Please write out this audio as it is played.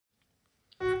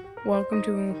Welcome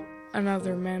to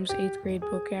another MEMS 8th grade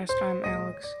Bookcast. I'm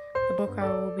Alex. The book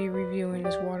I will be reviewing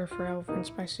is Water for Elephants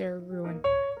by Sarah Gruen.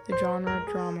 The genre,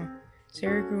 drama.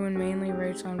 Sarah Gruen mainly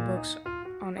writes on books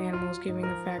on animals, given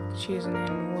the fact that she is an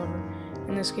animal lover.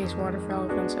 In this case, Water for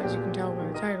Elephants, as you can tell by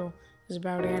the title, is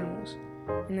about animals.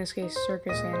 In this case,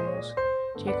 circus animals.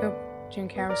 Jacob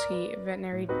Jankowski, a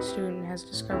veterinary student, has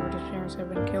discovered his parents have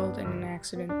been killed in an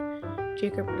accident.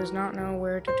 Jacob does not know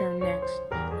where to turn next.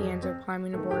 He ends up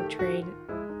climbing aboard a train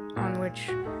on which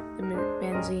the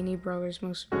Manzini brothers'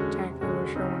 most spectacular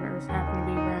show on Earth happen to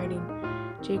be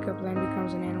riding. Jacob then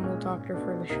becomes an animal doctor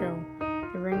for the show.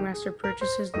 The ringmaster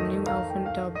purchases the new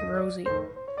elephant dubbed Rosie.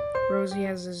 Rosie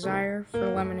has a desire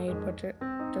for lemonade but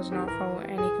does not follow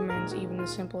any commands, even the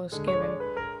simplest given.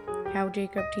 How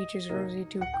Jacob teaches Rosie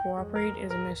to cooperate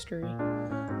is a mystery.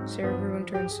 Sarah Gruen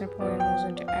turns simple animals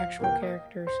into actual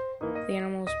characters. The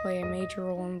animals play a major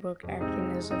role in the book,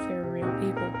 acting as if they were real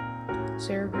people.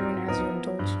 Sarah Gruen has you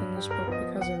indulged in this book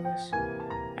because of this.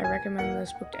 I recommend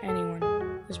this book to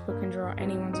anyone. This book can draw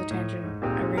anyone's attention.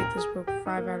 I rate this book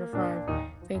 5 out of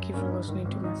 5. Thank you for listening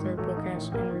to my third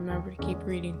bookcast, and remember to keep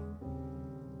reading.